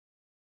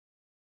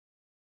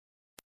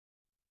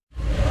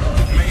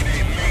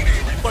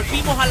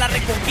Volvimos a la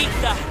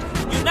Reconquista,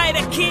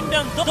 United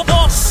Kingdom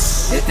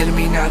 2.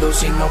 Determinado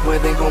si no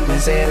pueden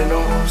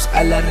convencernos,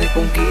 a la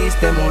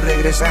Reconquista hemos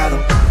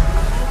regresado.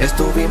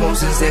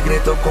 Estuvimos en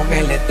secreto con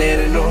el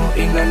eterno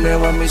y la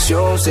nueva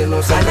misión se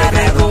nos ha llegado. A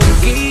la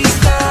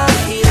Reconquista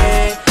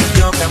iré,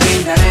 yo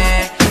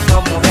caminaré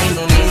como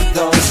reino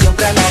unido,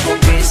 siempre a la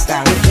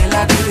conquista, porque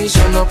la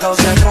división no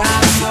causa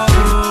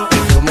trazo.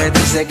 Y tú me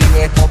dices que en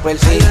esto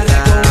persista. A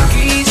la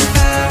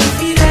Reconquista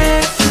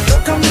iré,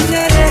 yo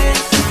caminaré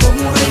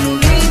como reino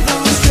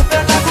unido, siempre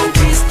a la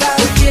conquista,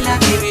 porque la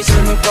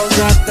división no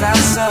causa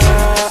trazo.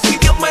 Y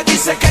Dios me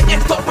dice que en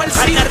esto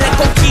persista. A la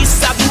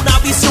reconquista de una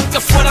visión que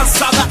fue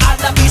lanzada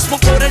al abismo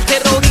por el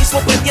terrorismo,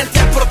 pendiente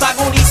al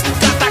protagonismo, un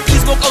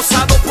cataclismo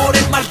causado por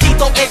el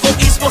maldito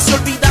egoísmo. Se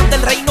olvidan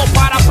del reino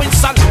para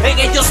pensar en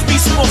ellos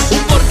mismos.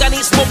 Un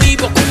organismo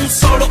vivo con un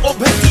solo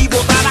objetivo: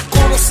 dar a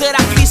conocer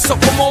a Cristo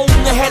como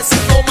un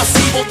ejército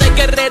masivo de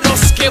guerreros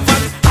que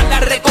van a la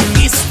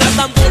reconquista,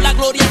 dando la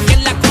gloria que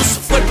en la cruz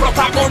fue el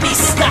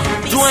protagonista.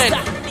 Dwayne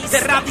de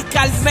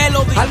Radical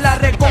Melody. A la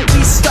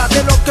reconquista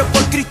de lo que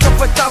por Cristo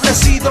fue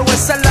establecido.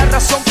 Esa es la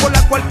razón por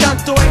la cual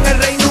canto en el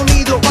Reino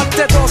Unido.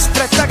 Parte 2,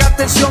 presta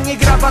atención y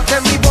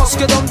grábate mi voz,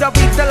 que donde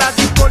habita la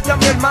discordia,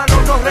 mi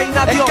hermano, no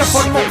reina Dios. Es que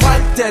formo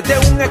parte de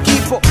un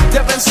equipo de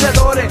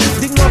vencedores,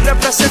 dignos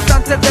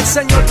representantes del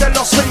Señor de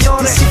los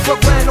señores. Y si fue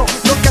bueno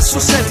lo que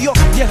sucedió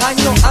 10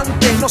 años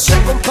antes, no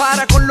se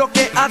compara con lo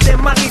que ha de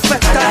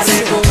manifestarse. A la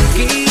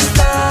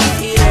reconquista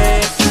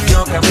iré,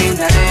 yo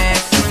caminaré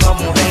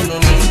como reino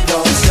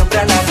unido, siempre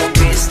a la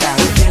conquista,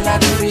 porque la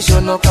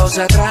división no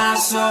causa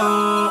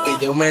trazo. Y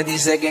Dios me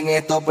dice que en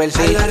esto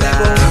persista. A la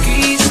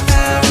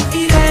reconquista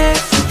iré,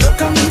 yo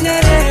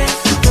caminaré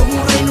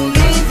como reino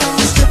unido,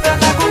 siempre a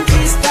la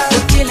conquista,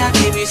 porque la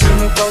división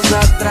no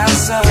causa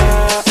trazo.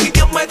 Y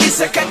Dios me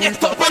dice que en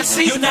esto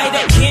persista.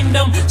 United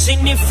Kingdom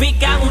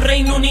significa un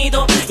Reino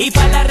Unido, y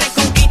para la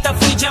reconquista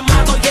fui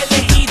llamado y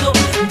elegido.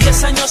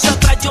 10 años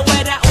atrás yo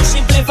era un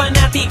simple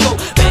fanático,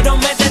 pero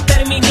me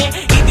determiné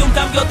y di un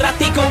cambio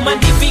drástico.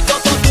 Magnífico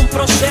todo un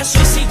proceso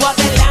y sigo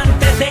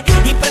adelante,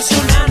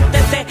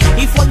 impresionante,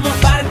 y formo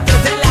parte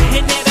de la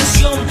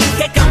generación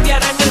que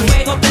cambiará en el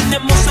juego.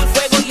 Tenemos al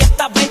fuego y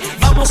esta vez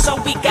vamos a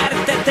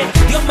ubicarte.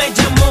 Dios me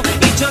llamó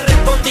y yo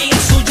respondí a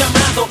su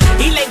llamado,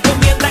 y la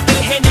encomienda que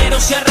el género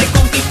se ha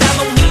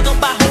reconquistado, unidos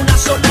bajo una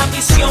sola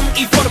visión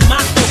y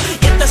formato.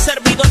 Y este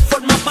servidor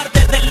forma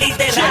parte del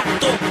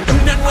liderato.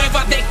 Una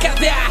nueva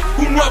década,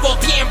 un nuevo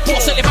tiempo,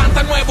 se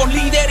levantan nuevos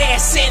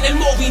líderes en el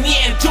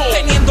movimiento,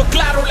 teniendo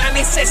claro la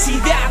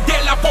necesidad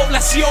de la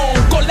población,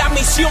 con la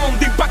misión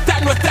de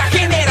impactar nuestra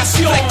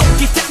generación,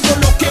 reconquistando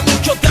lo que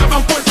muchos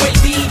daban por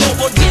perdido,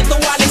 volviendo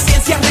a la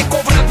esencia,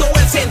 recobrando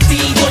el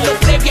sentido. Lo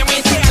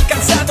previamente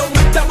alcanzado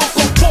no estamos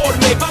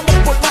conformes, vamos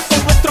por más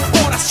con nuestros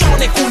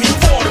corazones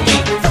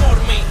uniformes.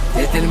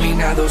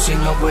 Determinado si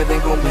no pueden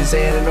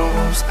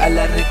convencernos, a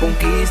la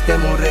reconquista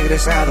hemos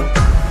regresado.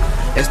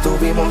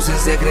 Estuvimos en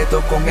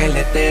secreto con el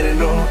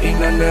eterno y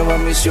la nueva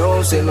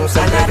misión se nos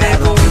ha llegado. A la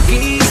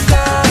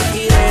reconquista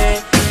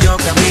iré, yo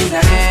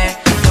caminaré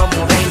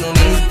como reino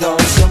unido,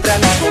 siempre a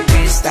la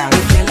conquista,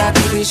 porque la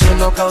división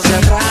no causa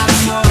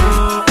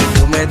trazo. Y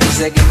tú me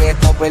dices que en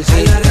esto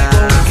persista. A la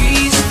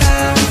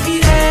reconquista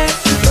iré,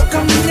 yo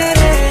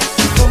caminaré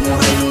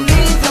como reino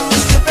unido,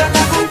 siempre a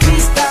la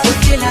conquista,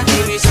 porque la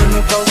división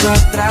no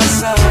causa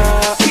trazo.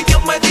 Y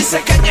Dios me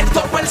dice que en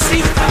esto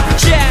persista.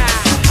 Yeah,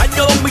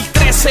 año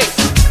 2013,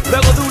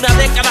 luego de una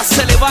década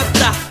se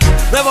levanta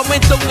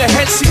nuevamente un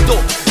ejército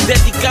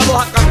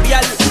dedicados a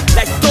cambiar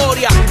la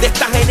historia de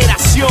esta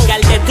generación.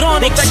 No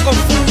te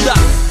confundas,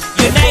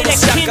 United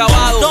se ha Kingdom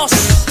acabado. 2.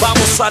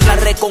 Vamos a la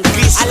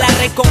reconquista. A la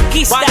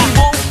reconquista, Manny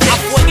Montes. a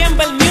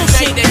Fueguenbel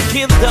Music, United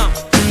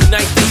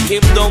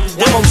Kingdom,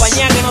 la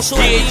compañía que nos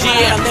sube a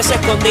la grandeza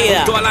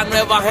escondida. Toda la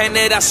nueva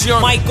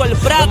generación. Michael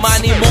Pratts,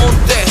 Manny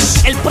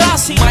Montes, el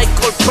Pratts,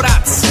 Michael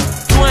Pratts,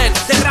 Dwayne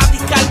de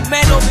Radical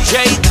Melody,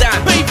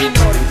 Jaydan,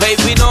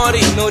 Baby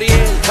Nory,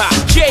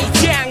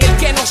 Jaydan, el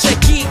que no se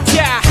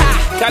quita,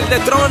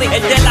 Caldetronic,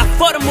 el de la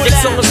fórmula, el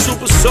son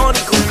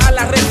supersónico. a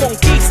la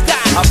reconquista,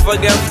 A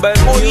Fueguenbel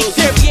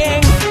oíste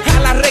bien, a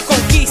la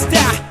reconquista,